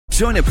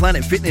Join a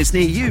Planet Fitness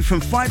near you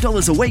from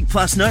 $5 a week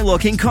plus no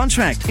lock-in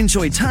contract.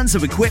 Enjoy tons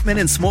of equipment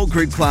and small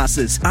group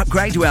classes.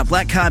 Upgrade to our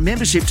Black Card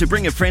membership to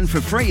bring a friend for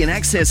free and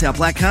access our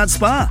Black Card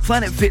spa.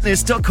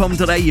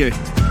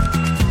 planetfitness.com.au.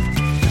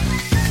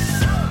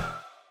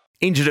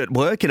 Injured at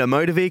work in a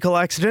motor vehicle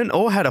accident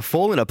or had a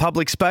fall in a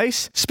public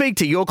space? Speak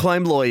to Your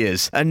Claim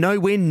Lawyers, a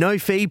no-win,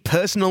 no-fee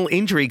personal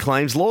injury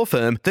claims law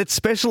firm that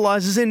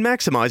specialises in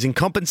maximising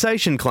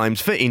compensation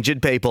claims for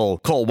injured people.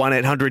 Call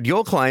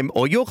 1-800-YOUR-CLAIM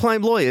or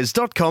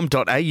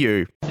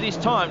yourclaimlawyers.com.au. It is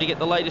time to get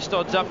the latest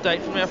odds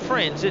update from our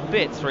friends at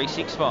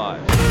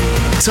Bet365.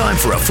 Time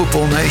for a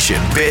Football Nation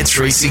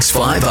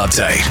Bet365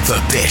 update for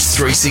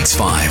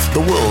Bet365,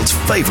 the world's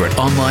favourite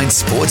online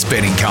sports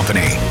betting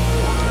company.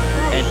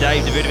 And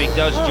Dave Davidovic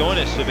does join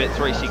us for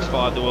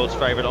Bet365, the world's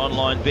favourite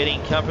online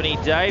betting company.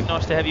 Dave,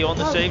 nice to have you on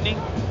this evening.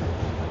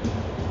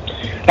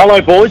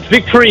 Hello, boys.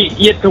 Victory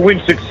yet to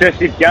win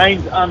successive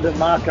games under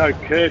Marco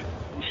Kurz.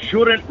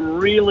 Shouldn't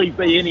really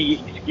be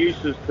any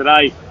excuses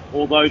today,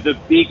 although the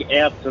big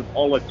outs of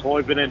Ola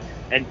Toivonen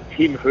and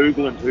Tim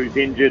Hoogland, who's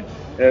injured,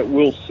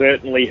 will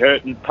certainly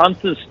hurt. And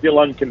punters still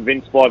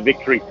unconvinced by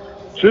Victory.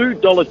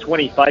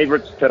 $2.20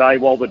 favourites today,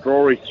 while the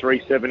draw is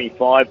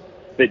 $3.75.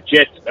 The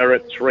Jets are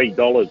at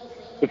 $3.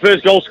 The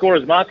first goal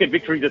scorer's market.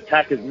 Victory's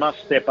attackers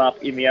must step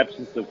up in the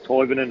absence of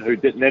Toivonen, who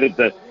netted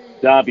the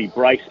Derby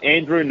brace.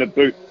 Andrew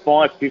Naboot,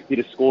 $5.50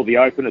 to score the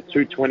opener,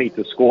 $2.20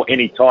 to score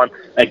any time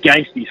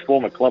against his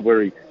former club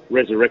where he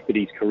resurrected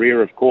his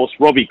career, of course.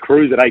 Robbie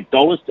Cruz at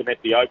 $8 to net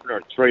the opener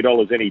at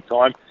 $3 any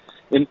time.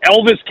 And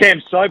Elvis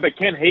Camsoba,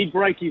 can he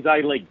break his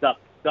A-League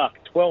duck?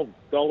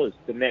 $12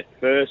 to net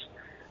first.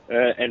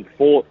 And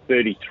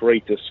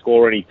 $4.33 to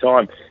score any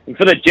time. And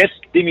for the Jets,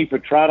 Dimi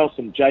Petratos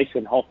and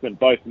Jason Hoffman,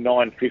 both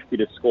 $9.50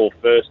 to score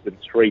first and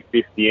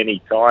 $3.50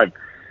 any time.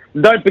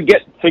 And don't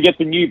forget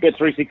the new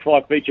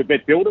Bet365 feature,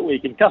 Bet Builder, where you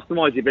can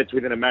customise your bets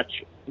within a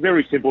match.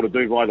 Very simple to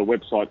do via the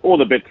website or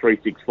the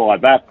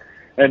Bet365 app.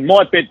 And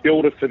my Bet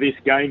Builder for this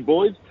game,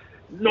 boys,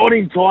 not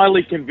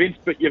entirely convinced,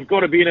 but you've got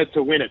to be in it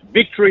to win it.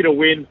 Victory to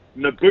win,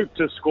 Naboot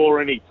to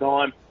score any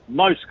time,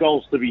 most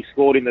goals to be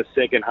scored in the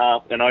second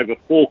half, and over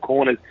 4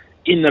 corners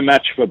in the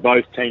match for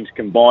both teams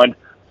combined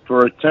for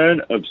a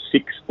return of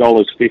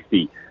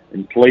 $6.50.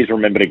 And please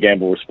remember to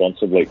gamble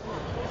responsibly.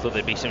 Thought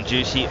there'd be some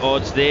juicy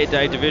odds there.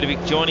 Dave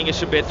Davidovic joining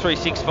us at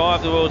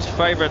Bet365, the world's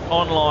favourite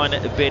online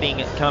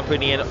betting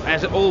company. And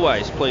as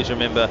always, please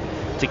remember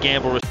to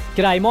gamble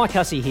responsibly. G'day, Mike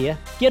Hussey here.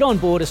 Get on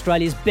board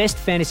Australia's best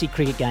fantasy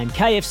cricket game,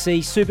 KFC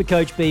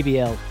Supercoach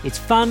BBL. It's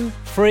fun,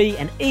 free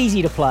and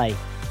easy to play.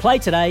 Play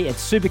today at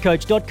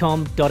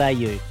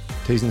supercoach.com.au.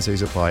 T's and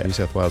C's apply. New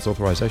South Wales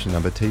authorisation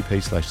number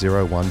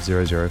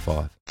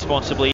TP/01005. Responsibly.